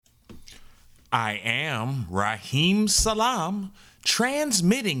I am Raheem Salam,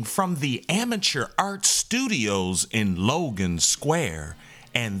 transmitting from the Amateur Art Studios in Logan Square,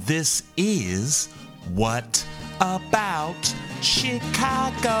 and this is What About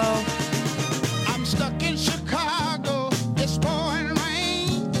Chicago? I'm stuck in Chicago, it's pouring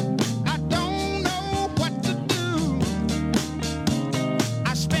rain. I don't know what to do.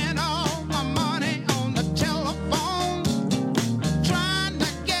 I spent all my money on the telephone, trying to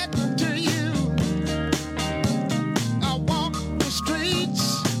get to you. I walk the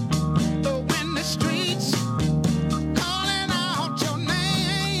streets, the windy streets, calling out your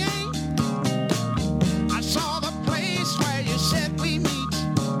name. I saw the place where you said we meet.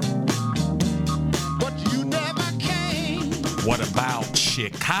 What About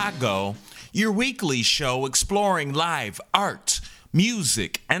Chicago? Your weekly show exploring live art,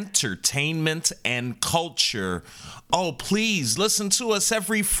 music, entertainment, and culture. Oh, please listen to us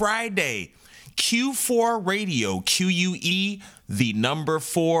every Friday. Q4 Radio, QUE, the number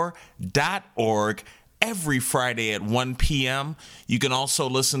 4.org, every Friday at 1 p.m. You can also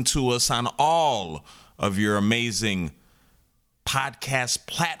listen to us on all of your amazing podcast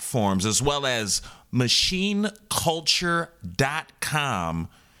platforms, as well as machineculture.com.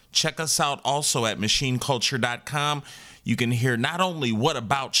 Check us out also at machineculture.com. You can hear not only What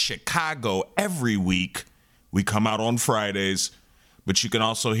About Chicago every week, we come out on Fridays, but you can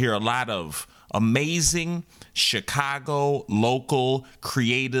also hear a lot of amazing Chicago local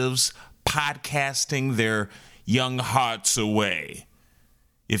creatives podcasting their young hearts away.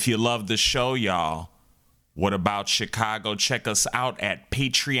 If you love the show, y'all, What About Chicago? Check us out at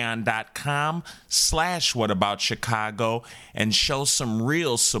patreon.com/whataboutchicago and show some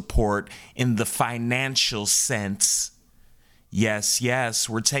real support in the financial sense. Yes,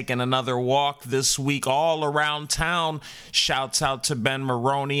 we're taking another walk this week all around town. Shouts out to Ben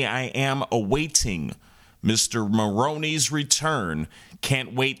Maroney. I am awaiting Mr. Maroney's return.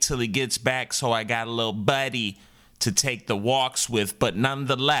 Can't wait till he gets back, so I got a little buddy to take the walks with, but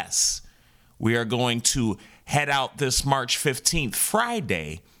nonetheless, we are going to head out this March 15th,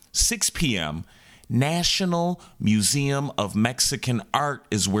 Friday, 6 p.m. National Museum of Mexican Art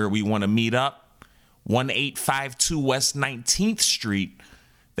is where we want to meet up. 1852 West 19th Street.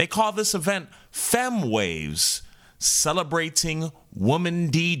 They call this event Fem Waves, celebrating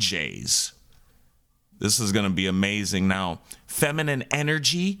woman DJs. This is going to be amazing. Now, feminine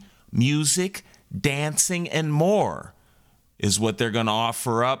energy, music, dancing, and more is what they're going to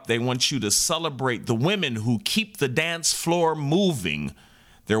offer up. They want you to celebrate the women who keep the dance floor moving.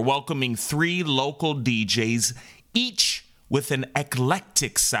 They're welcoming 3 local DJs, each with an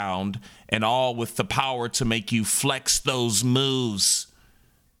eclectic sound, and all with the power to make you flex those moves.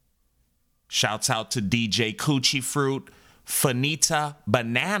 Shouts out to DJ Coochie Fruit. Fanita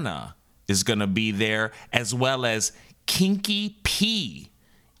Banana is going to be there, as well as Kinky P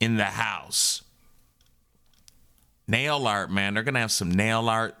in the house. Nail art, man. They're going to have some nail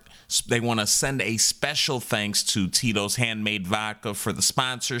art. They want to send a special thanks to Tito's Handmade Vodka for the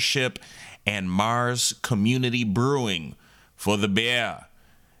sponsorship and Mars Community Brewing for the beer.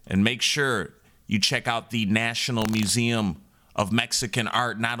 And make sure you check out the National Museum of Mexican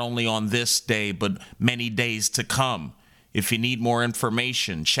Art, not only on this day, but many days to come. If you need more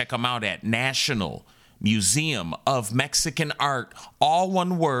information, check them out at National Museum of Mexican Art, all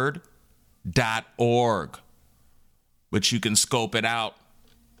one word, .org. But you can scope it out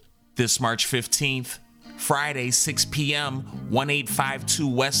this March 15th, Friday, 6 p.m., 1852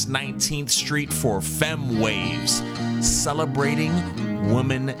 West 19th Street for Fem Waves, celebrating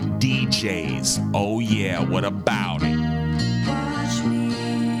women DJs. Oh yeah, what about it? Watch me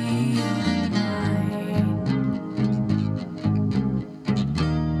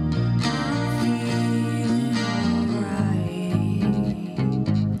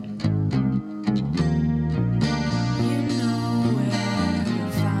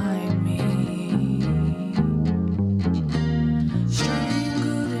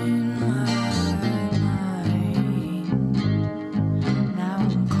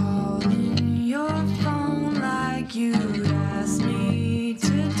your phone line.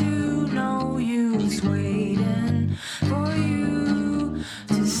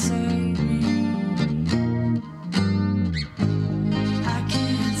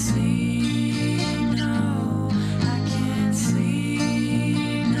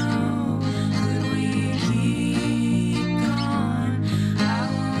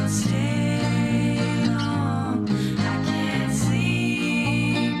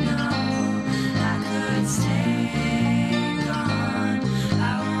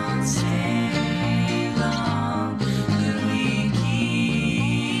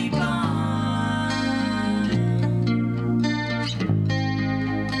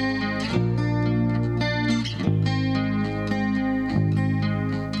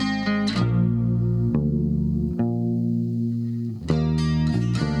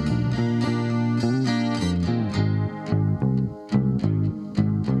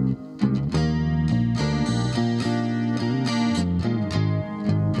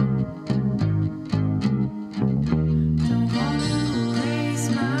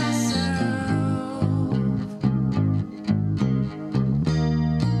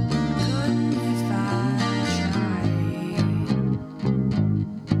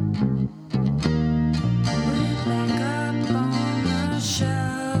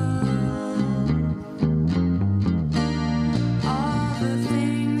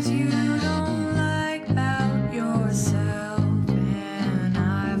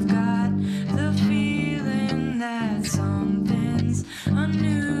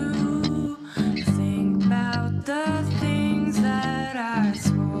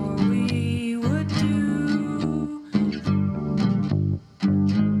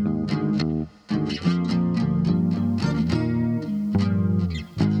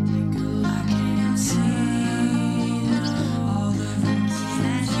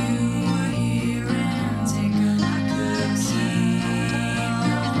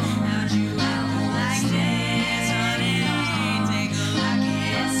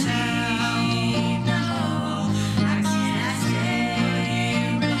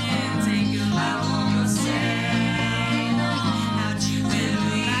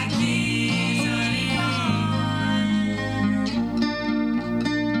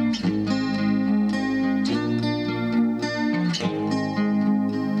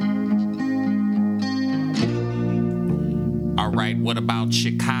 What About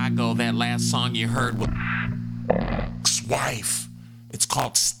Chicago? That last song you heard was ex-wife. It's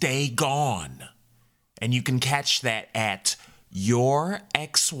called Stay Gone. And you can catch that at Your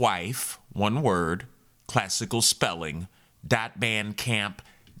Ex-Wife, one word, classical spelling,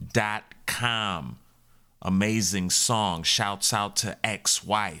 .bandcamp.com. Amazing song. Shouts out to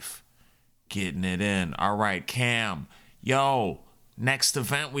ex-wife. Getting it in. All right, Cam. Yo, next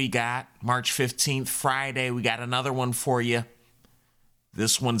event we got, March 15th, Friday. We got another one for you.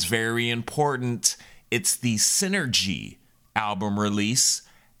 This one's very important. It's the Synergy album release,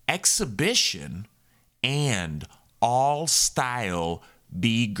 exhibition, and all-style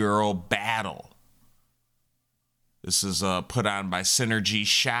B-Girl battle. This is put on by Synergy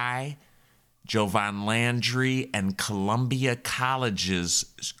Shy, Jovan Landry, and Columbia College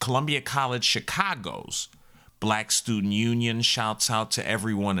Chicago's Black Student Union. Shouts out to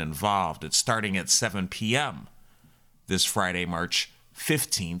everyone involved. It's starting at 7 p.m. this Friday, March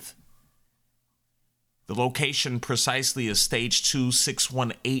 15th. The location precisely is Stage 2,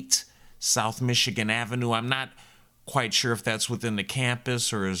 618 South Michigan Avenue. I'm not quite sure if that's within the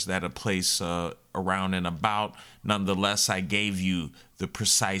campus or is that a place around and about. Nonetheless, I gave you the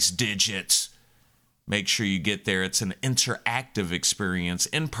precise digits. Make sure you get there. It's an interactive experience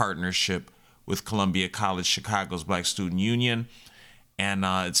in partnership with Columbia College Chicago's Black Student Union. And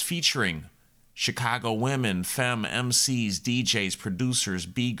it's featuring Chicago women, femme, MCs, DJs, producers,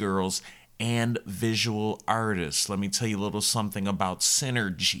 B-girls, and visual artists. Let me tell you a little something about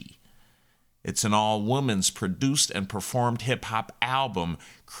Synergy. It's an all-women's produced and performed hip-hop album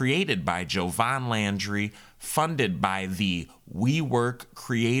created by Jovan Landry, funded by the WeWork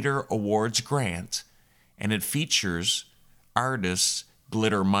Creator Awards grant, and it features artists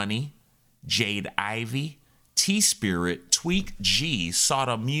Glitter Money, Jade Ivy, T-Spirit, Tweak G,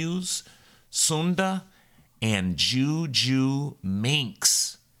 Sauta Muse, Sunda, and Juju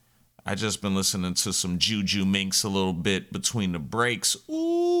Minx. I just been listening to some Juju Minx a little bit between the breaks.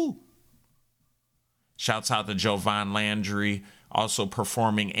 Ooh! Shouts out to Jovan Landry, also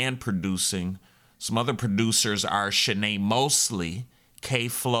performing and producing. Some other producers are Shanae Mosley,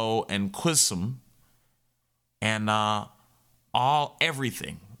 K-Flow, and Quism. And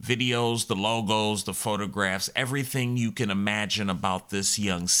everything. Videos, the logos, the photographs, everything you can imagine about this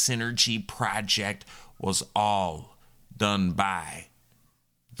young Synergy project was all done by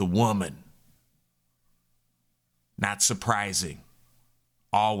the woman. Not surprising.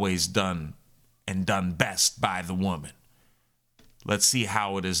 Always done and done best by the woman. Let's see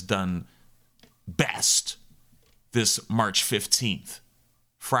how it is done best this March 15th,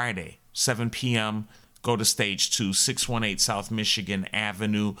 Friday, 7 p.m., go to Stage 2, 618 South Michigan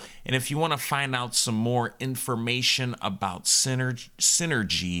Avenue. And if you want to find out some more information about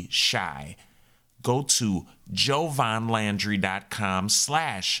Synergy Shy, go to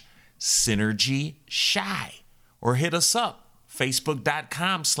jovanlandry.com/Synergy Shy or hit us up,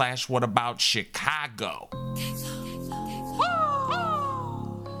 facebook.com/whataboutchicago.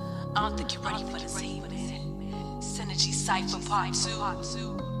 I don't think you're ready for this evening. Synergy Cypher Part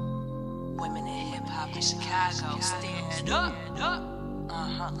 2. Women in hip hop in Chicago, stand up.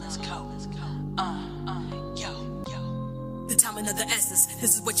 Let's go. Yo. The timing of the essence.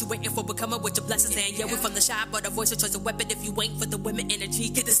 This is what you're waiting for, but coming with your blessings. And yeah, we're from the shy, but a voice, a choice, a weapon. If you ain't for the women energy,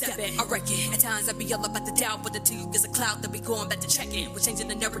 get the step in. I reckon. At times I be all about the doubt, but the two is a cloud that we going back to check in. We're changing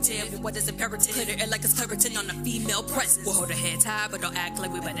the narrative and what is imperative. Clear the air like it's Claritin on a female presence. We'll hold our heads high, but don't act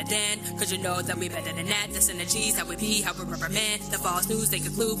like we better than. Cause you know that we better than that. The synergies, how we be, how we reprimand. The false news, they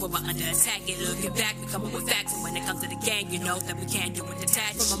conclude when we're under attack. And looking back, we coming with facts. And when it comes to the gang, you know that we can't do it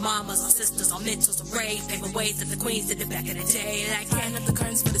detached. From our mamas, our sisters, our mentors, our rave. Paving ways that the queens did the back of the day. Like Fan of the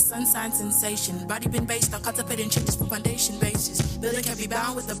currents for the sunshine sensation. Body been based on cultivating changes for foundation basis. Building can be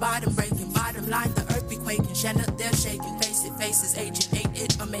bound with the bottom breaking. Bottom line, the earth be quaking. Shanna, they're shaking. Face it, faces aging. Ain't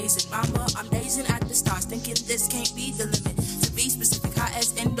it amazing? Mama, I'm gazing at the stars, thinking this can't be the limit. To be specific, high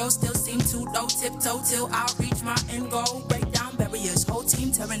as endo still seem too low. Tiptoe till I reach my end goal. Break down barriers. Whole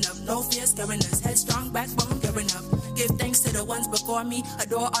team tearing up. No fear scaring us. Headstrong backbone gearing up. Give thanks to the ones before me.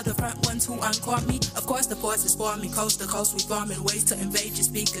 Adore all the front ones who uncork me. Of course, the force is for me. Coast to coast, we forming ways to invade your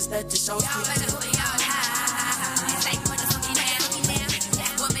speakers. Let the show y'all better put y'all high. It's like when it's looking down.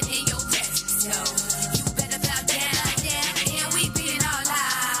 That woman in your chest. So you better bow down. And we beating all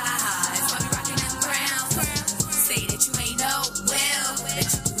lies. While we rocking them crowns. Say that you ain't no will. That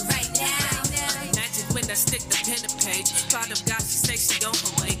you do right now. Magic when I stick the pen to page. Proud of God, she say she on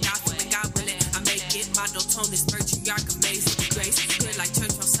her way. God willing, God willing. I make it. My tone is matriarch, amazing grace. Clear like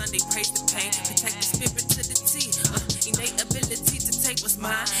church on Sunday, praise the pain. Protect the spirit to the T. Innate ability to take what's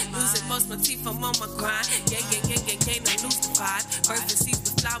mine. Lose it most lost my teeth, I'm on my grind. Gang, no lose the vibe. Birth and seeds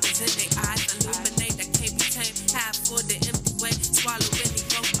with flowers in their eyes. Illuminate that can't be tamed. Half for the empty way. Swallow any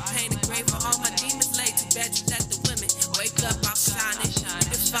broke the pain. The grave for all my demons lay. Too bad you let the women wake up, I'll shine it.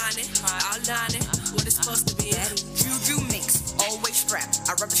 Define it, I'll line it. What it's supposed to be. Juju minks, always strapped.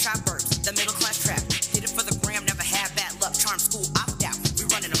 I rubber shot birds, the middle class trap. Hit it for the gram, never had bad luck. Charm school, opt out. We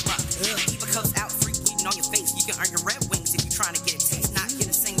running amok. Keep a cuffs out, free bleeding on your face. You can earn your red wings if you trying to get it taste. Not here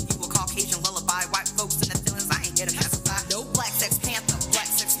to sing you a Caucasian lullaby. White folks in the feelings, I ain't here to pacify. No black sex panther, black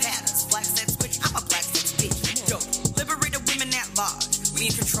sex patterns, black sex witch. I'm a black sex bitch. Yo, liberate the women at large.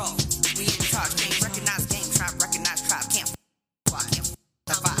 We in control, we in charge. Game recognize game, tribe recognize tribe. Can't fly, can't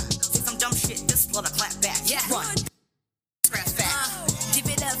survive. Say some dumb shit, just let her clap back. Yeah. Run. Scratch back. Give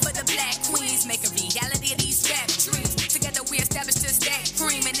it up for the black queens, make a reality of these rap dreams. Together we establish this stack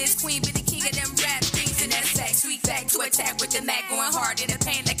cream, and this queen be the king of them rap things. And that's that sweet back to attack with the Mac, going hard in the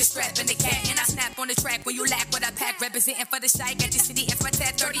pain like a strap in the cat. And I snap on the track when you lack what I pack, representing for the shy. Got the city and for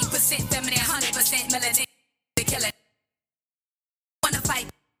that 30% feminine, 100% melanin. The killer wanna fight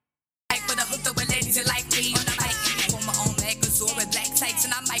for the hook with ladies that like me on the mic. And me for my own magazine with black tights,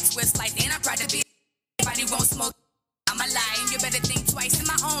 and I mic switch like then I proud to be. Everybody won't smoke. I'm a lie, and you better think twice. And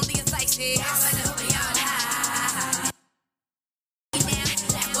my only advice is I better hope y'all high. Now,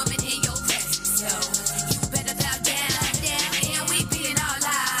 that woman in your presence, so you better bow down, and we beating all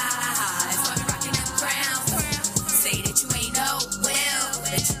lies. While we rocking them crowns, say that you ain't know well,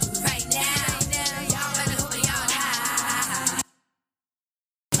 that you do right now. Y'all better hope y'all high.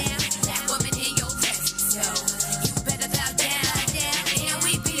 Now, that woman in your presence, so you better bow down, and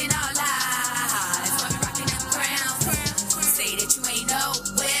we beating all lies. While we rocking them crowns, say that you ain't know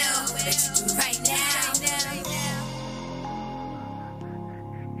well, that you do right now.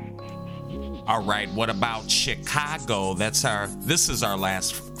 All right, what about Chicago? This is our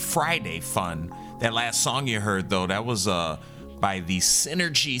last Friday fun. That last song you heard though, that was by the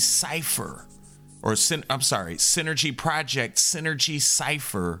Synergy Cypher, Synergy Project, Synergy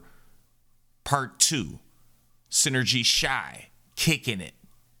Cypher Part 2. Synergy Shy, kicking it.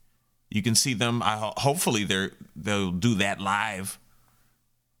 You can see them. Hopefully they'll do that live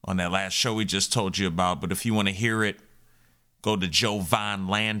on that last show we just told you about. But if you want to hear it, go to Jovan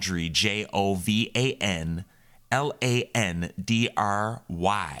Landry, JOVAN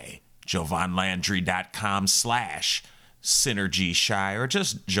LANDRY, JovanLandry.com/Synergy Shy, or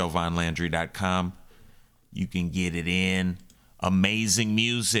just JovanLandry.com. You can get it in. Amazing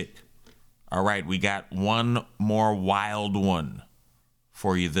music. All right, we got one more wild one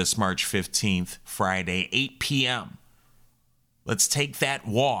for you this March 15th, Friday, 8 p.m. Let's take that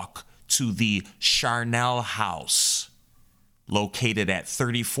walk to the Charnel House, located at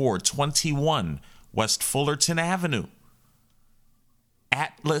 3421 West Fullerton Avenue.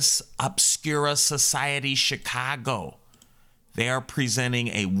 Atlas Obscura Society Chicago. They are presenting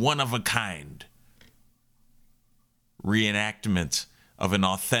a one-of-a-kind reenactment of an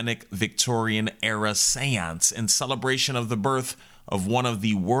authentic Victorian-era seance in celebration of the birth of one of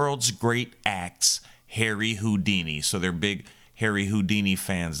the world's great acts, Harry Houdini. So they're big Harry Houdini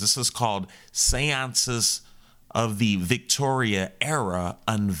fans. This is called Seances of the Victoria Era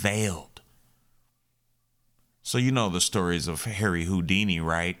Unveiled. So you know the stories of Harry Houdini,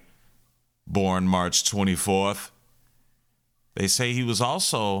 right? Born March 24th. They say he was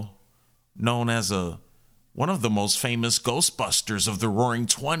also known as one of the most famous Ghostbusters of the Roaring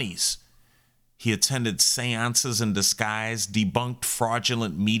Twenties. He attended seances in disguise, debunked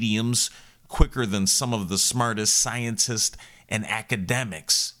fraudulent mediums quicker than some of the smartest scientists and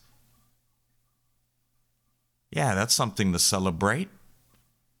academics. Yeah, that's something to celebrate.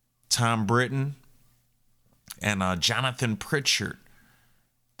 Tom Britton and Jonathan Pritchard,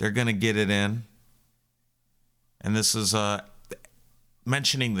 they're going to get it in. And this is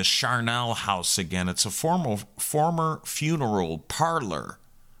mentioning the Charnel House again. It's a former funeral parlor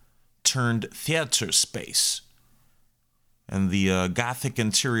turned theater space. And the Gothic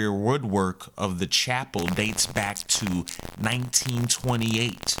interior woodwork of the chapel dates back to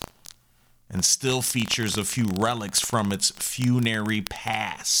 1928 and still features a few relics from its funerary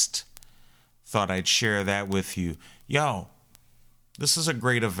past. Thought I'd share that with you. Yo, this is a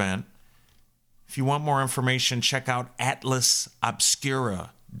great event. If you want more information, check out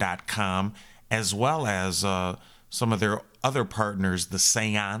atlasobscura.com, as well as some of their other partners, The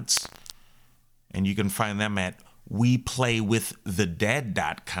Seance. And you can find them at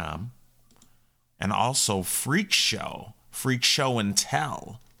weplaywiththedead.com. And also Freak Show and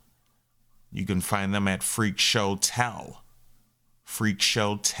Tell. You can find them at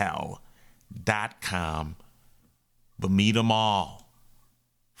freakshowtell.com. But meet them all.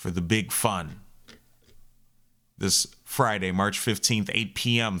 for the big fun. This Friday, March 15th, 8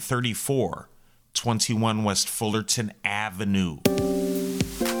 p.m., 3421 West Fullerton Avenue.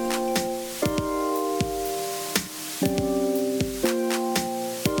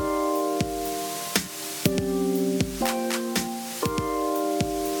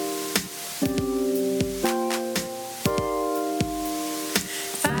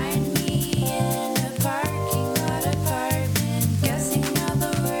 Find me in a parking lot apartment, guessing all the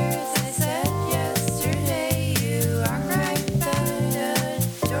words I said yesterday. You walk right by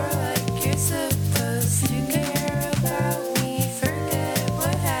the door like you're supposed to care about me. Forget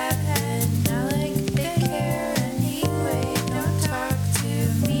what happened. I like to care anyway. Don't talk to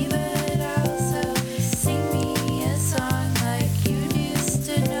me, but also sing me a song like you used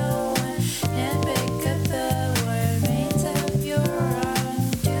to know one, and pick up the remains of your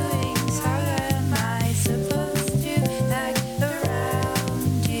wrongdoings. How am I supposed to act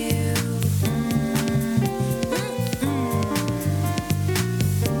around you?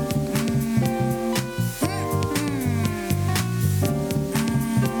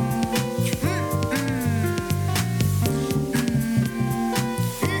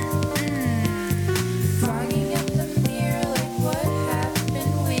 Fogging up the mirror like what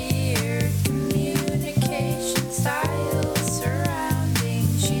happened, weird communication styles surrounding.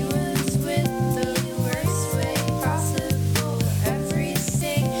 She was with the worst way possible.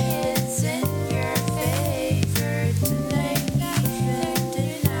 Everything is in your favor tonight, even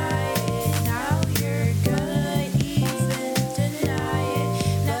deny it. Now you're gonna even deny it.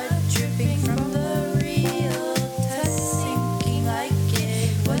 Blood dripping from the real test, sinking like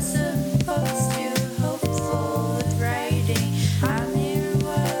it was supposed to. Hopeful with writing, I'm here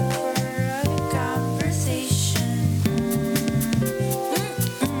for a conversation.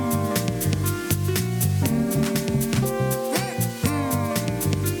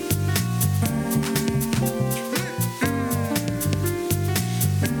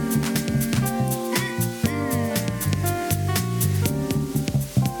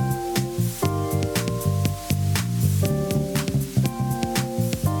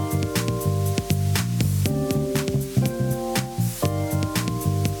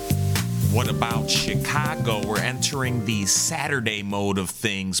 What about Chicago? We're entering the Saturday mode of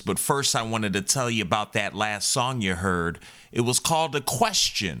things, but first I wanted to tell you about that last song you heard. It was called A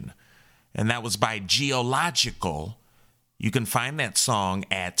Question, and that was by Geological. You can find that song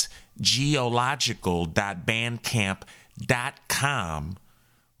at geological.bandcamp.com.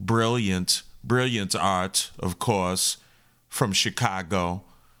 Brilliant, brilliant art, of course, from Chicago.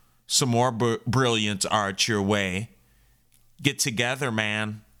 Some more brilliant art your way. Get together,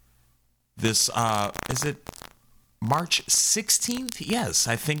 man. This, is it March 16th? Yes,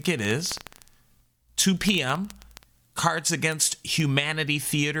 I think it is. 2 p.m. Cards Against Humanity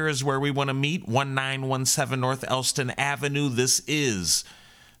Theater is where we want to meet. 1917 North Elston Avenue. This is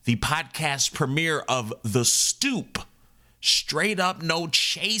the podcast premiere of The Stoop. Straight Up No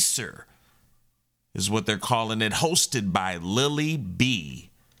Chaser is what they're calling it. Hosted by Lily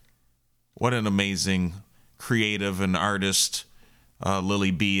B. What an amazing creative and artist Lily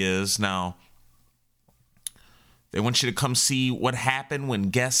B is. Now, they want you to come see what happened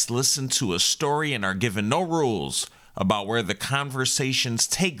when guests listen to a story and are given no rules about where the conversations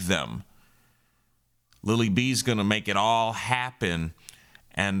take them. Lily B's going to make it all happen.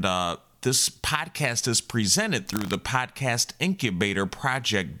 And this podcast is presented through the Podcast Incubator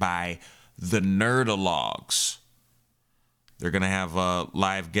Project by the Nerdalogs. They're going to have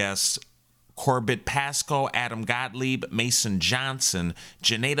live guests Corbett Pasco, Adam Gottlieb, Mason Johnson,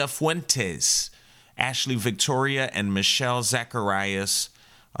 Janeda Fuentes, Ashley Victoria, and Michelle Zacharias.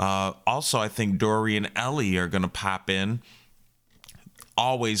 Also, I think Dory and Ellie are going to pop in.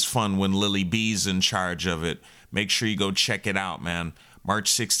 Always fun when Lily B's in charge of it. Make sure you go check it out, man.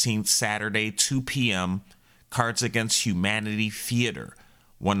 March 16th, Saturday, 2 p.m., Cards Against Humanity Theater,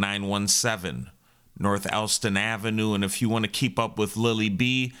 1917 North Elston Avenue. And if you want to keep up with Lily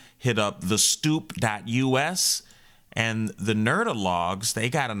B, hit up thestoop.us. And the Nerdalogs, they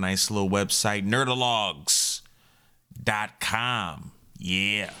got a nice little website, nerdalogs.com.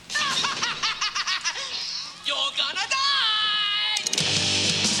 Yeah. You're gonna die!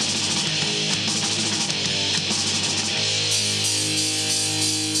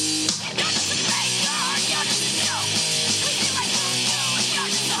 You're just a failure, you're just a joke. We see right through you and you're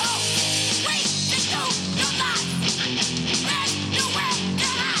just a hope. We just do your life. There's nowhere to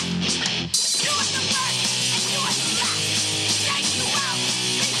hide. You are the first and you are the last. Take you out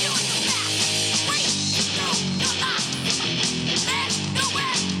and you are the last. We just do your life. There's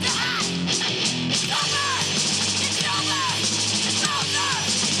nowhere to hide.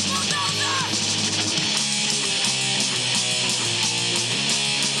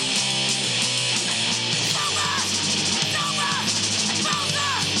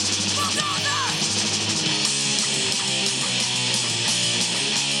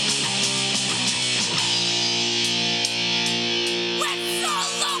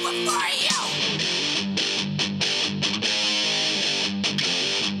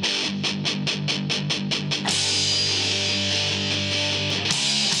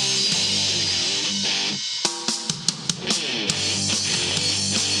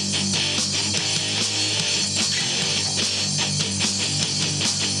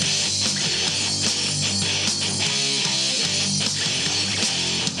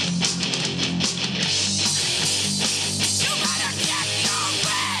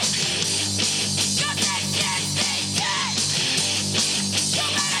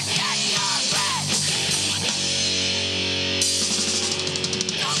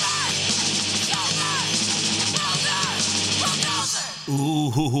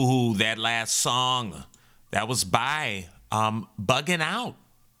 Ooh, that last song. That was by Bugging Out.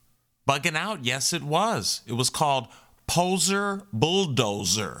 Bugging Out, yes, it was. It was called Poser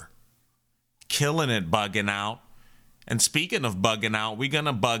Bulldozer. Killing it, Bugging Out. And speaking of bugging out, we're going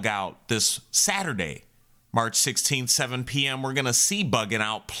to bug out this Saturday, March 16th, 7 p.m. We're going to see Bugging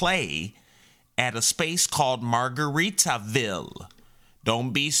Out play at a space called Margaritaville.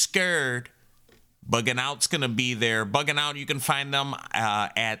 Don't be scared. Bugging Out's going to be there. Bugging Out, you can find them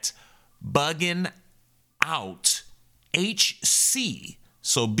at Bugging Out HC.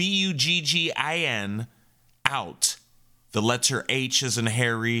 So Buggin out. The letter H is in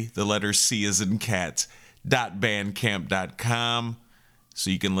Harry. The letter C is in cat. .bandcamp.com. So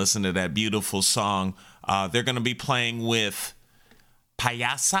you can listen to that beautiful song. They're going to be playing with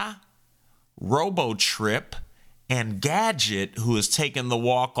Payasa, Robotrip, and Gadget, who is taking the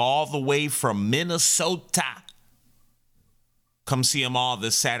walk all the way from Minnesota. Come see them all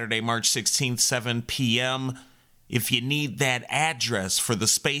this Saturday, March 16th, 7 p.m. If you need that address for the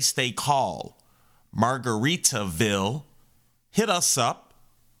space they call Margaritaville, hit us up.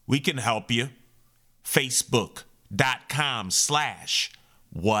 We can help you.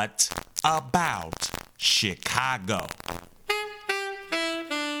 Facebook.com/WhatAboutChicago.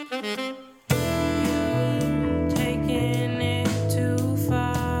 Taking it too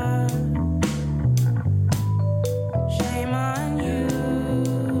far. Shame on you.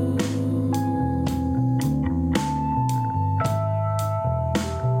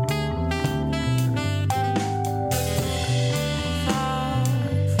 Fall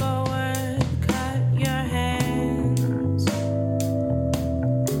forward, cut your hands.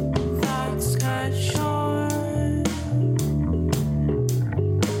 Thoughts cut short.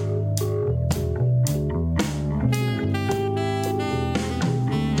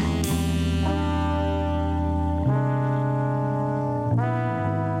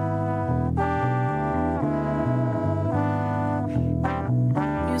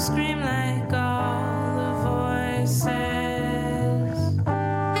 You scream like all the voices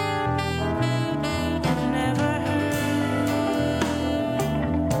you've never heard.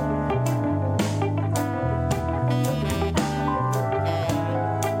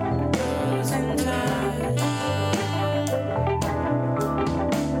 Losing touch.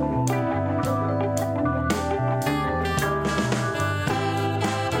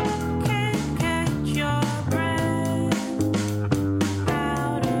 Can't catch your breath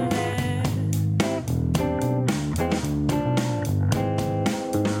out of it.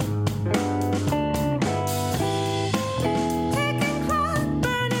 Taking clock,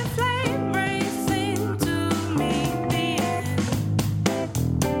 burning flame, racing to meet the end.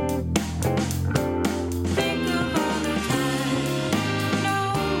 Think of all the time, no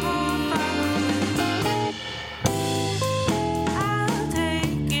more following. I'll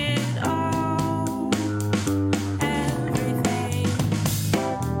take it all, everything.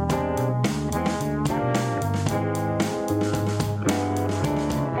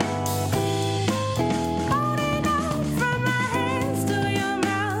 Holding out from my hands to your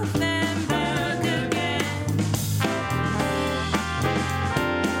mouth and back again.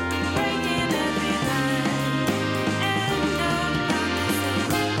 Breaking every line and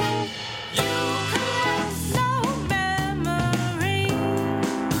promises. You collect no memory,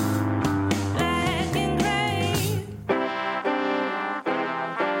 black and gray.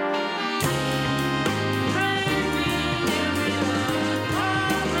 Breaking every love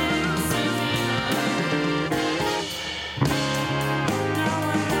promise you no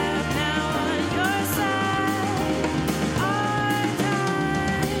one left now on your side. Our time.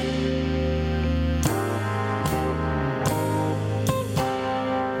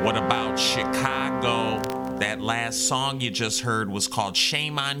 What about Chicago? That last song you just heard was called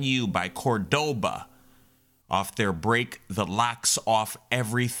Shame on You by Cordoba off their Break the Locks Off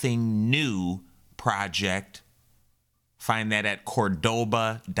Everything New project. Find that at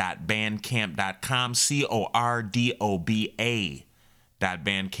cordoba.bandcamp.com,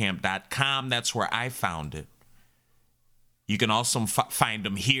 cordoba.bandcamp.com. That's where I found it. You can also find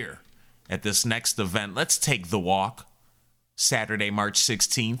them here at this next event. Let's Take the Walk, Saturday, March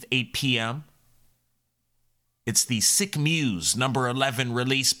 16th, 8 p.m. It's the Sick Muse number 11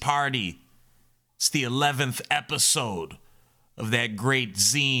 release party. It's the 11th episode of that great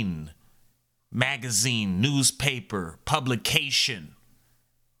zine, magazine, newspaper, publication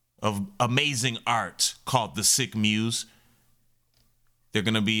of amazing art called The Sick Muse. They're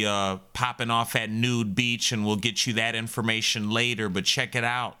going to be popping off at Nude Beach, and we'll get you that information later, but check it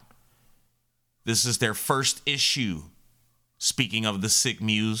out. This is their first issue, speaking of The Sick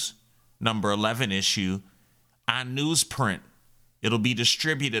Muse, number 11 issue, on newsprint. It'll be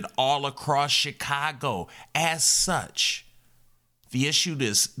distributed all across Chicago. As such, the issue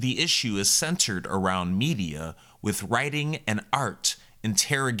is centered around media, with writing and art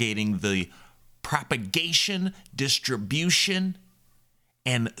interrogating the propagation, distribution,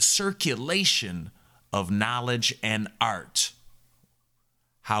 and circulation of knowledge and art.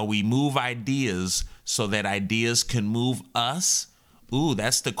 How we move ideas so that ideas can move us. Ooh,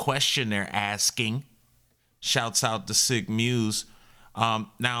 that's the question they're asking. Shouts out to Sick Muse.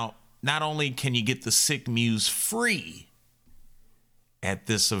 Now, not only can you get the Sick Muse free at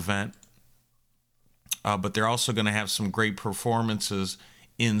this event, but they're also going to have some great performances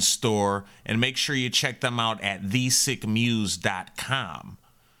in store. And make sure you check them out at thesickmuse.com.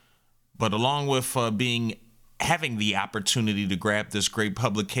 But along with having the opportunity to grab this great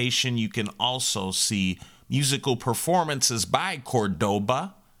publication, you can also see musical performances by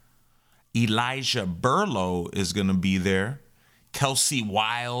Cordoba. Elijah Burlow is going to be there. Kelsey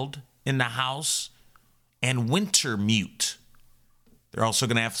Wild in the house. And Wintermute. They're also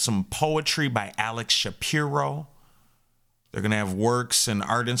going to have some poetry by Alex Shapiro. They're going to have works and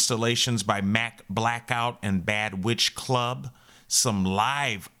art installations by Mac Blackout and Bad Witch Club. Some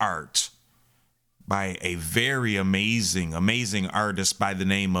live art by a very amazing artist by the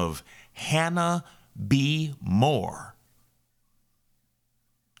name of Hannah B. Moore.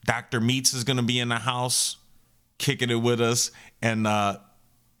 Dr. Meats is going to be in the house, kicking it with us. And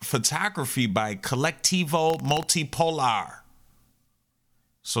photography by Collectivo Multipolar.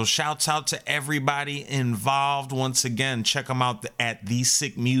 So shouts out to everybody involved. Once again, check them out at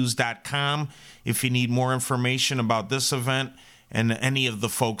thesickmuse.com if you need more information about this event and any of the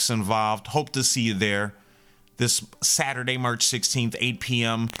folks involved. Hope to see you there this Saturday, March 16th, 8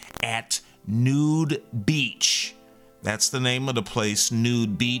 p.m. at Nude Beach. That's the name of the place,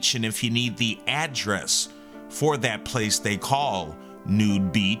 Nude Beach. And if you need the address for that place they call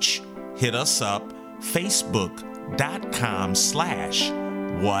Nude Beach, hit us up,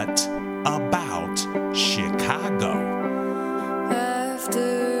 facebook.com/whataboutchicago.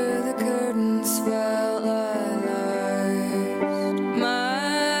 After the curtains fell, I lost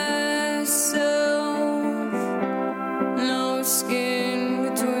myself. No skin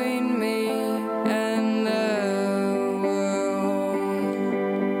between me and the world.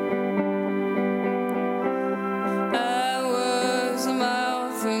 I was a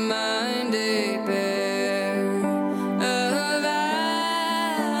mouth in my deep pair of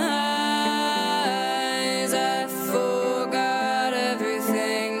eyes. I forgot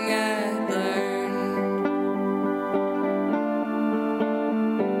everything I'd learned.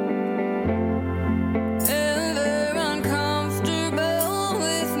 Ever uncomfortable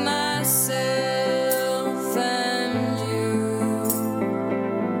with myself and you.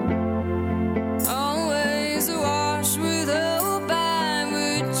 Always awash with hope I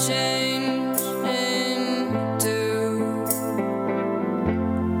would change into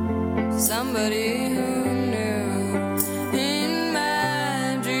somebody who knew in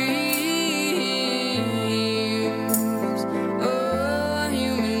my dreams. Oh, a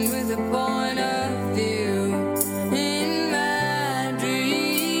human with a point of view in my dreams.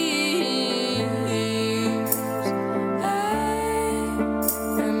 I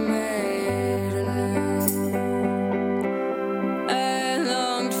am made anew. I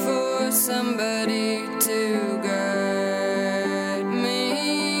longed for somebody to guide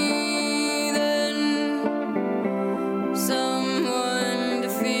me then, someone to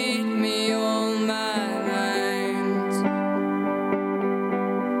feed me all my lines.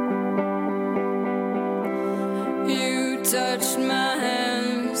 You touched my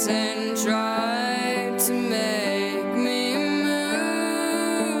hands and tried to make me move,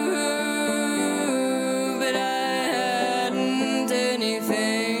 but I hadn't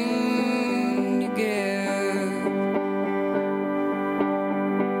anything to give.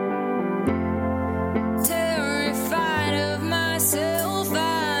 Terrified of myself,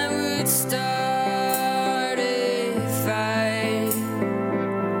 I would start a fight.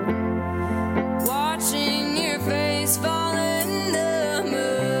 Watching your face fall in the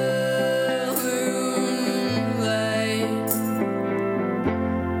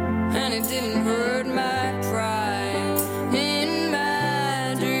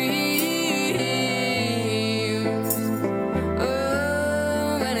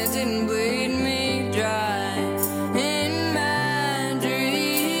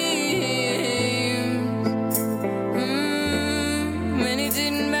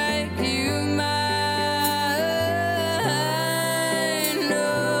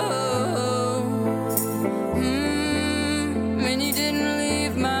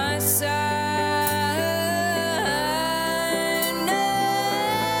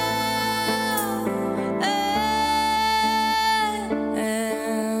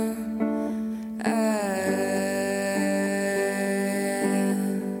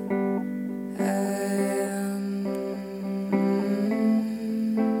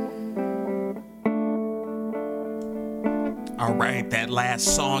That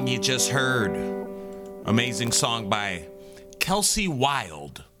last song you just heard, amazing song by Kelsey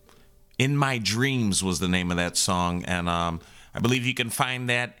Wild. In My Dreams was the name of that song, and I believe you can find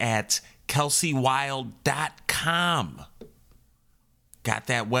that at kelseywild.com. Got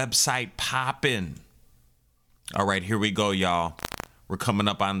that website popping. All right, here we go, y'all. We're coming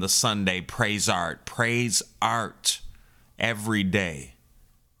up on the Sunday. Praise art every day.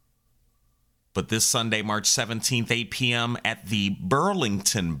 But this Sunday, March 17th, 8 p.m. at the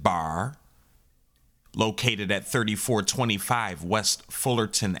Burlington Bar, located at 3425 West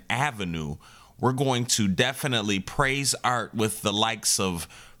Fullerton Avenue, we're going to definitely praise art with the likes of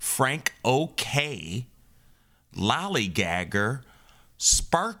Frank OK, Lollygagger,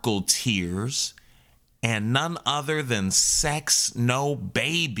 Sparkle Tears, and none other than Sex No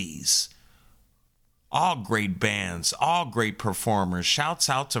Babies. All great bands, all great performers. Shouts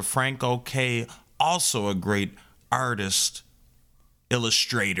out to Frank OK, also a great artist,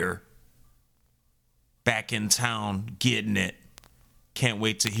 illustrator. Back in town, getting it. Can't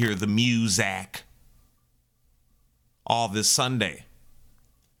wait to hear the music. All this Sunday,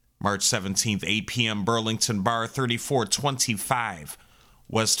 March 17th, 8 p.m., Burlington Bar, 3425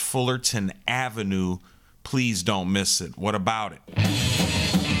 West Fullerton Avenue. Please don't miss it. What about it?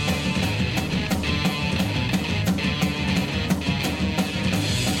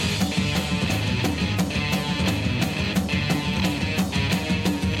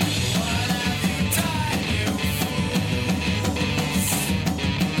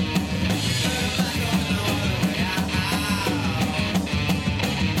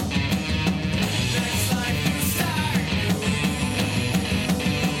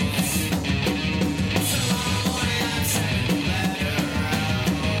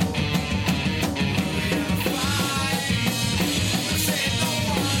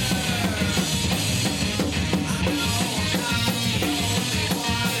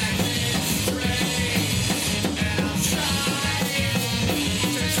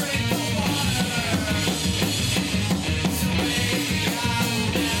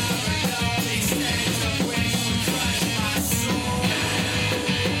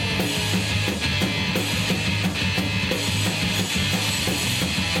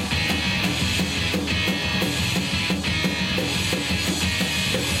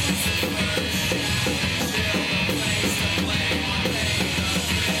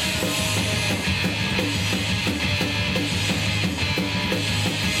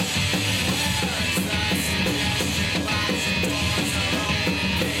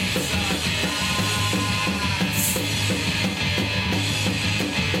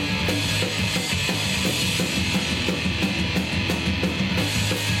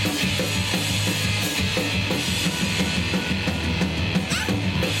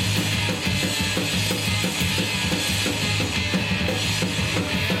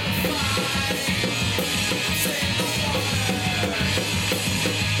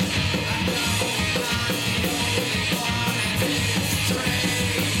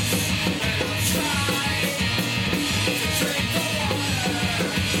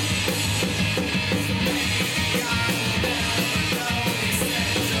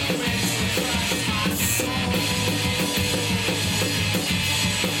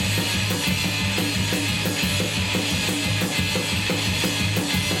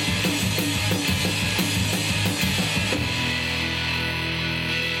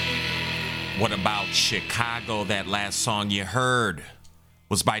 What About Chicago? That last song you heard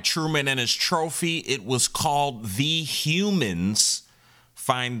was by Truman and His Trophy. It was called The Humans.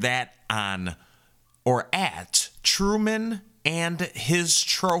 Find that on or at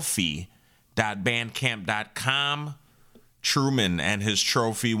trumanandhistrophy.bandcamp.com. Truman and His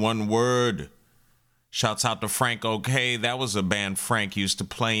Trophy, one word. Shouts out to Frank OK. That was a band Frank used to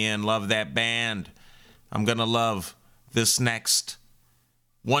play in. Love that band. I'm going to love this next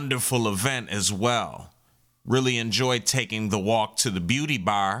wonderful event as well. Really enjoyed taking the walk to the Beauty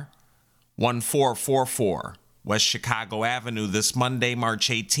Bar, 1444 West Chicago Avenue this Monday, March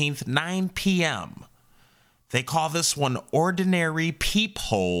 18th, 9 p.m. They call this one Ordinary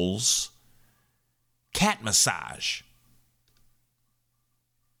Peepholes Cat Massage.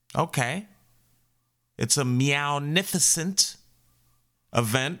 Okay. It's a Meownificent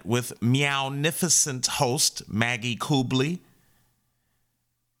event with Meownificent host Maggie Kubley.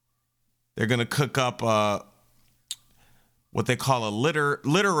 They're going to cook up what they call a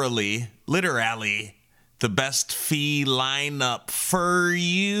literally, the best fee lineup for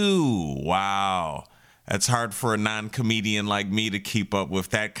you. Wow. That's hard for a non-comedian like me to keep up with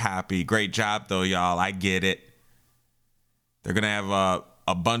that copy. Great job, though, y'all. I get it. They're going to have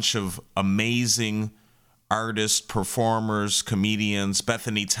a bunch of amazing artists, performers, comedians.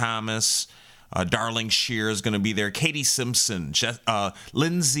 Bethany Thomas, Darling Shear is going to be there. Katie Simpson,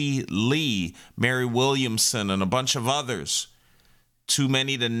 Lindsay Lee, Mary Williamson, and a bunch of others. Too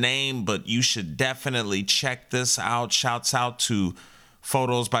many to name, but you should definitely check this out. Shouts out to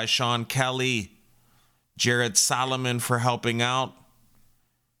photos by Sean Kelly, Jared Solomon for helping out.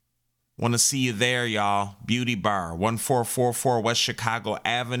 Want to see you there, y'all. Beauty Bar, 1444 West Chicago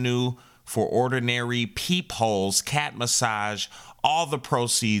Avenue for Ordinary Peepholes, cat massage. All the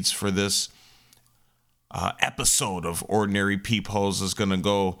proceeds for this episode of Ordinary Peepholes is going to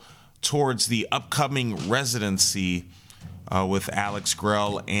go towards the upcoming residency with Alex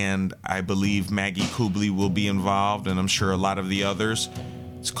Grell, and I believe Maggie Kubley will be involved, and I'm sure a lot of the others.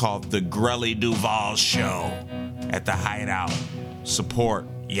 It's called the Grelly Duvall Show at the Hideout. Support,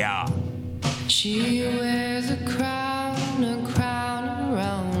 yeah. She wears a crown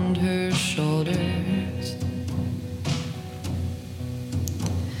around her shoulders.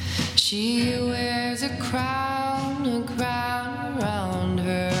 She wears a crown around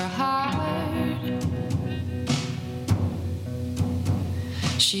her heart.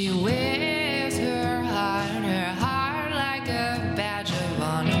 She wears her heart like a badge of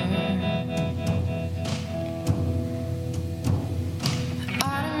honor.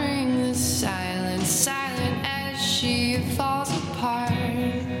 Honoring the silent as she falls apart.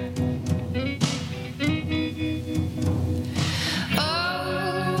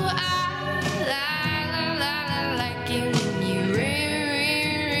 Oh, I like it when you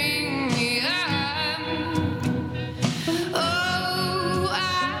ring me up. Oh,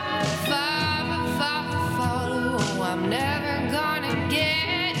 I follow. I'm never gonna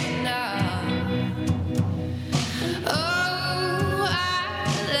get enough. Oh, I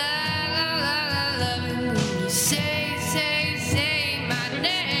love it when you say my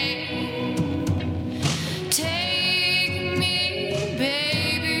name. Take me,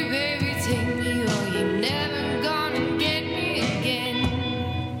 baby, take me. Oh, you're never gonna get me again.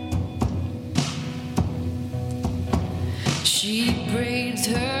 She braids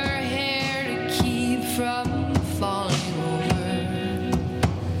her hair to keep from falling over.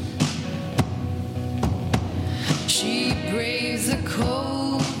 She braves the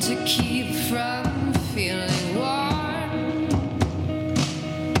cold to keep from feeling warm.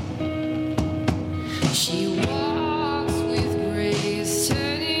 She walks with grace,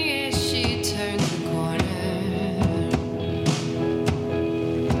 turning as she turns the corner.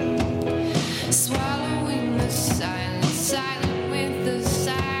 Swallowing the silent with the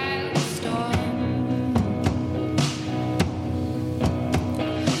silent storm.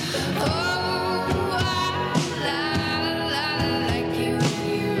 Oh, I like you when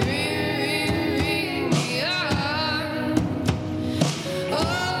you ring me up.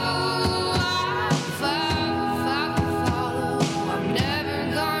 Oh, I follow. I'm never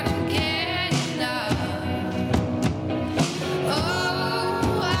gonna get enough.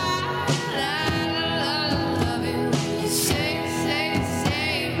 Oh, I love it when you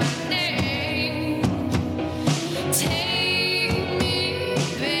say my name. Take me,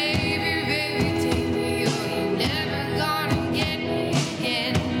 baby, take me. Oh, you're never gonna get me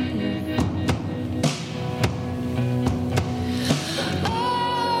again.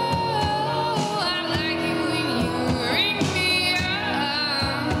 Oh, I like it when you ring me up.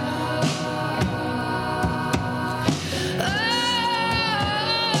 Oh,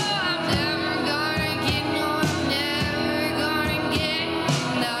 I'm never gonna get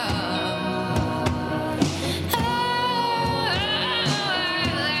enough. Oh, I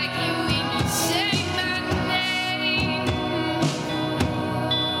like it when you say my name.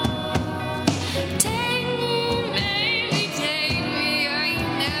 Take me, baby, take me. Oh,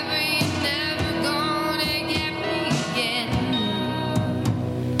 you're never gonna get me again.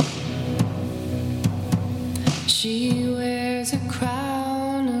 She wears a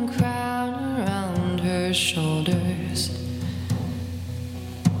crown around her shoulders.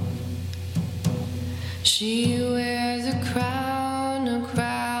 She wears a crown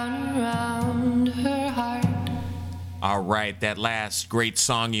around her heart. All right, that last great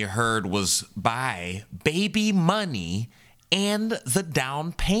song you heard was by Baby Money and the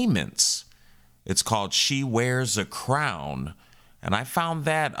Down Payments. It's called She Wears a Crown. And I found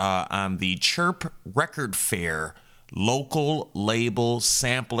that on the Chirp Record Fair Local Label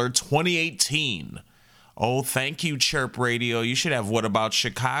Sampler 2018. Oh, thank you, Chirp Radio. You should have What About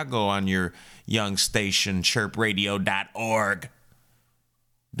Chicago on your young station, chirpradio.org.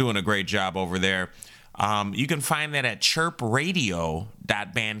 Doing a great job over there. You can find that at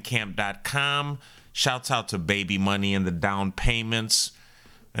chirpradio.bandcamp.com. Shouts out to Baby Money and the Down Payments,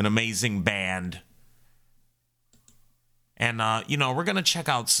 an amazing band. And, we're going to check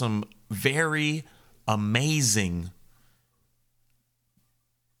out some very amazing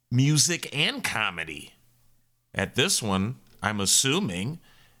music and comedy. At this one, I'm assuming,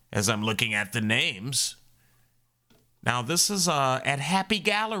 as I'm looking at the names. Now, this is at Happy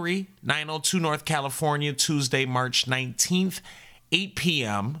Gallery, 902 North California, Tuesday, March 19th, 8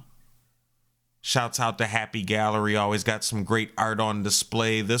 p.m. Shouts out to Happy Gallery. Always got some great art on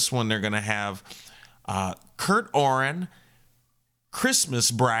display. This one, they're going to have Kurt Oren, Christmas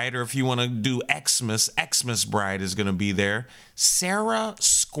Bride, or if you want to do Xmas Bride is going to be there. Sarah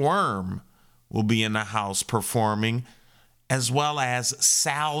Squirm will be in the house performing, as well as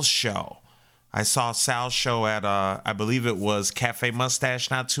Sal's show. I saw Sal's show at, I believe it was Cafe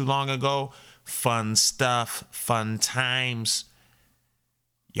Mustache not too long ago. Fun stuff, fun times.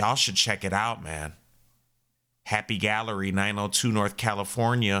 Y'all should check it out, man. Happy Gallery, 902 North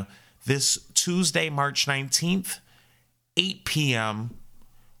California, this Tuesday, March 19th, 8 p.m.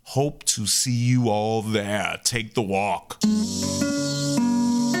 Hope to see you all there. Take the walk.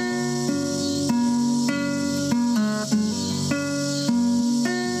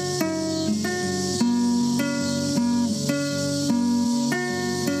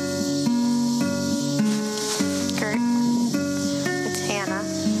 Kurt, it's Hannah,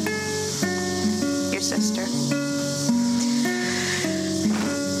 your sister.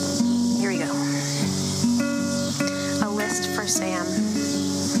 Here we go. A list for Sam.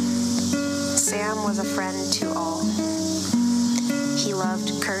 Sam was a friend to all. He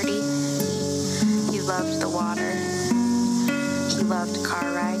loved Curdy. He loved the water. He loved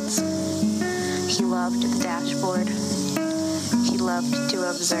car rides. He loved the dashboard. He loved to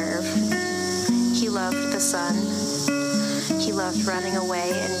observe. He loved the sun. He loved running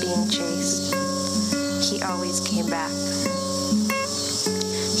away and being chased. He always came back.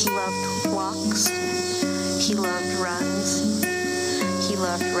 He loved walks. He loved runs. He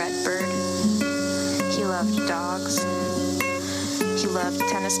loved Redbird. He loved dogs. He loved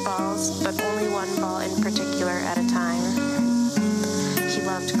tennis balls, but only one ball in particular at a time. He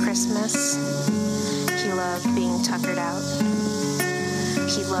loved Christmas. He loved being tuckered out.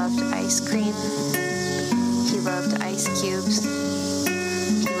 He loved ice cream. He loved ice cubes.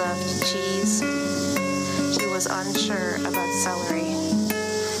 He loved cheese. He was unsure about celery.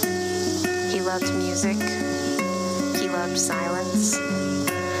 He loved music. He loved silence.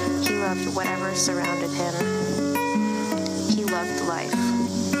 He loved whatever surrounded him. He loved life.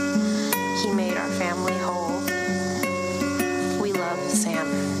 He made our family whole. We love Sam.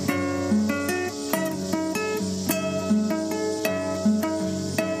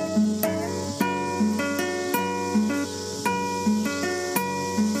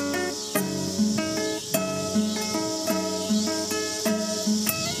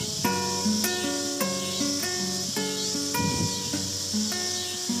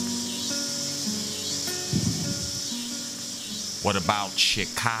 What about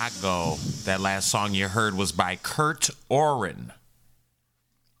Chicago? That last song you heard was by Kurt Oren.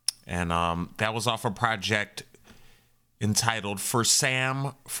 And that was off a project entitled For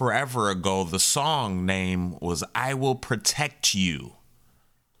Sam Forever Ago. The song name was I Will Protect You.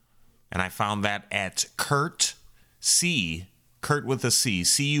 And I found that at Kurt with a C,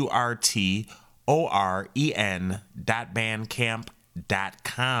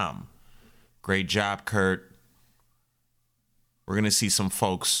 CurtOren.bandcamp.com. Great job, Kurt. We're going to see some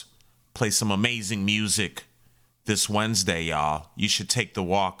folks play some amazing music this Wednesday, y'all. You should take the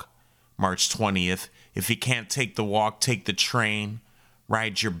walk March 20th. If you can't take the walk, take the train,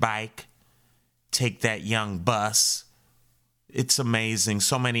 ride your bike, take that young bus. It's amazing.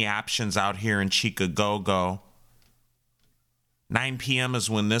 So many options out here in Chicago. 9 p.m. is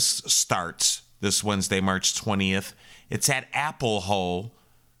when this starts, this Wednesday, March 20th. It's at Apple Hole,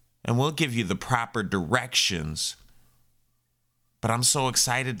 and we'll give you the proper directions. But I'm so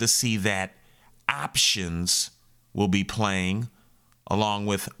excited to see that Options will be playing along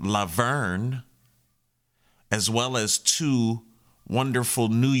with Laverne, as well as two wonderful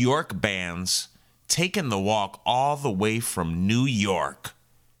New York bands taking the walk all the way from New York.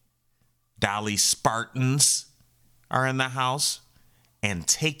 Dolly Spartans are in the house and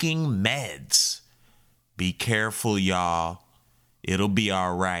Taking Meds. Be careful, y'all. It'll be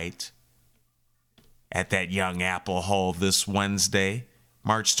all right. At that Young Apple Hole this Wednesday,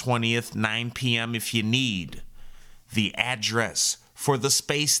 March 20th, 9 p.m. If you need the address for the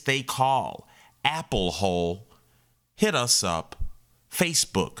space they call Apple Hole, hit us up,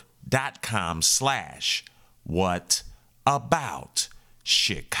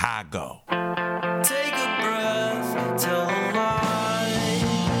 facebook.com/whataboutchicago. Take a breath, tell a lie.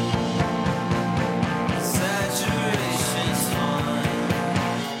 Saturation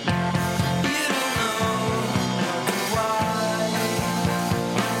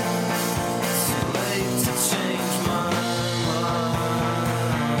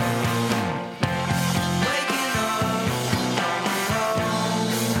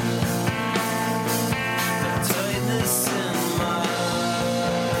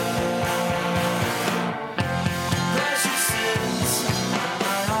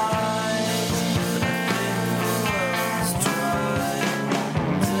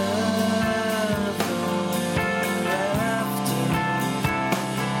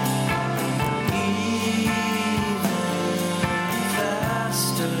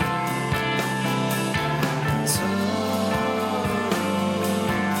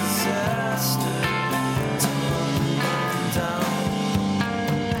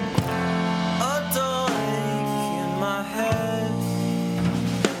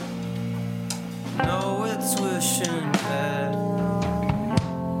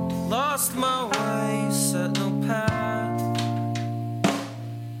lost my way, set no path.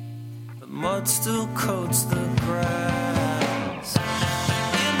 The mud still coats the grass.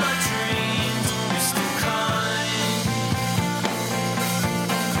 In my dreams, you're still kind.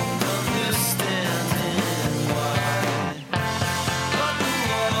 Understanding why. But the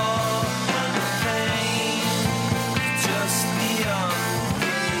war and the pain just beyond the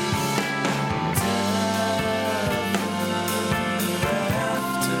gate.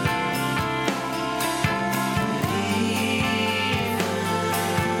 After even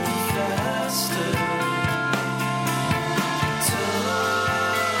faster.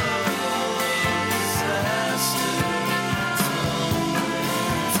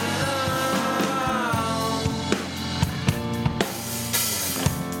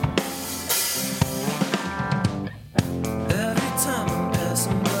 Every time I'm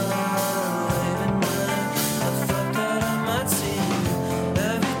passing by late at night, I thought that I might see you.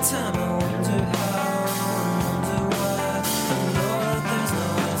 Every time I wonder how, I wonder why. I know that there's no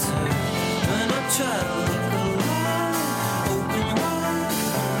answer. When I try to look alive, open wide,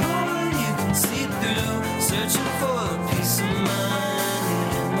 no one you can see through. Searching for a peace of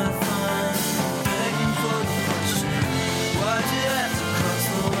mind, in my find, begging for the question. Why'd you have to cross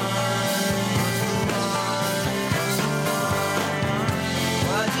the line? Why'd you have to cross the line?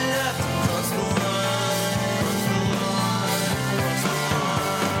 Why'd you have to cross the line?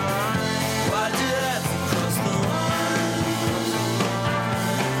 Why'd you have to cross the line?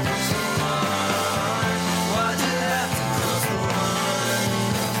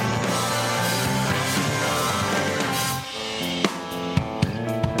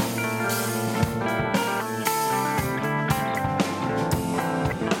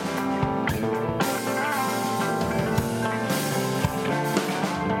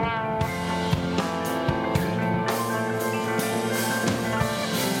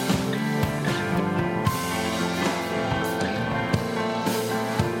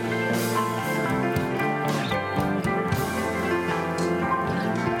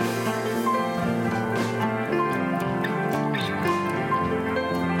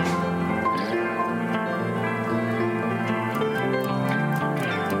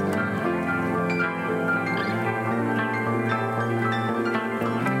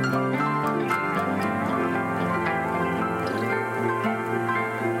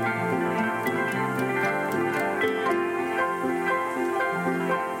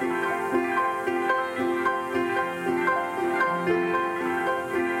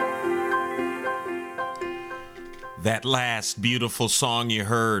 That last beautiful song you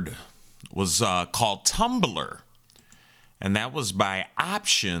heard was called Tumbler, and that was by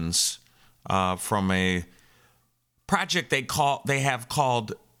Options from a project they have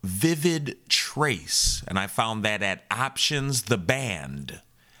called Vivid Trace, and I found that at Options the Band,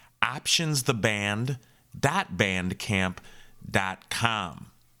 optionstheband.bandcamp.com.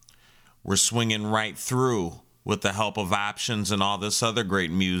 We're swinging right through with the help of Options and all this other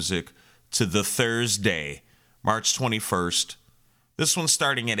great music to the Thursday, March 21st. This one's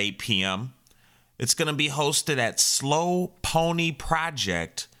starting at 8 p.m. It's going to be hosted at Slow Pony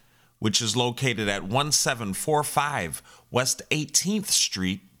Project, which is located at 1745 West 18th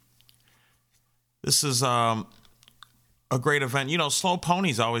Street. This is a great event. You know, Slow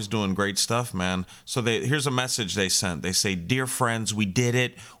Pony's always doing great stuff, man. So here's a message they sent. They say, "Dear friends, we did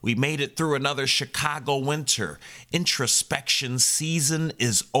it. We made it through another Chicago winter. Introspection season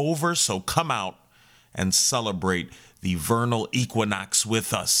is over, so come out and celebrate the vernal equinox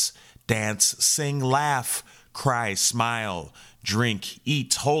with us. Dance, sing, laugh, cry, smile, drink,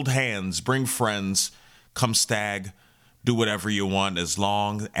 eat, hold hands, bring friends, come stag, do whatever you want as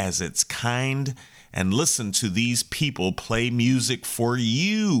long as it's kind, and listen to these people play music for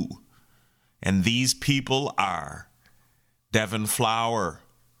you." And these people are Devin Flower,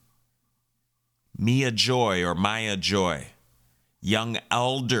 Mia Joy or Maya Joy, Young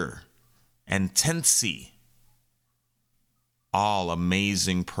Elder, and Tensi. All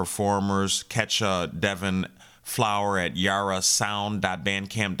amazing performers. Catch Devin Flower at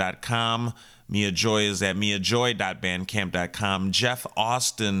yarasound.bandcamp.com. Mia Joy is at miajoy.bandcamp.com.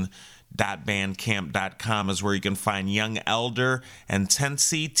 JeffAustin.bandcamp.com is where you can find Young Elder and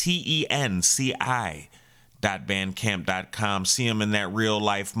Tensi, TENCI.bandcamp.com. See them in that real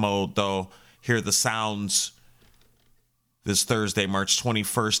life mode, though. Hear the sounds this Thursday, March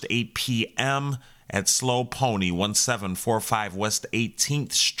 21st, 8 p.m. at Slow Pony, 1745 West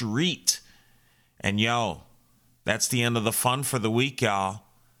 18th Street. And yo, that's the end of the fun for the week, y'all.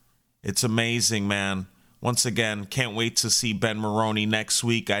 It's amazing, man. Once again, can't wait to see Ben Maroney next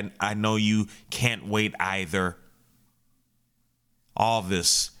week. I know you can't wait either. all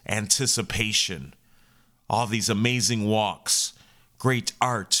this anticipation, all these amazing walks, great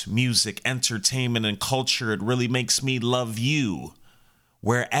art, music, entertainment, and culture. It really makes me love you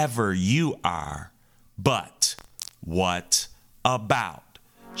wherever you are. But what about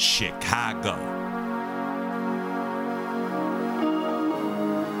Chicago?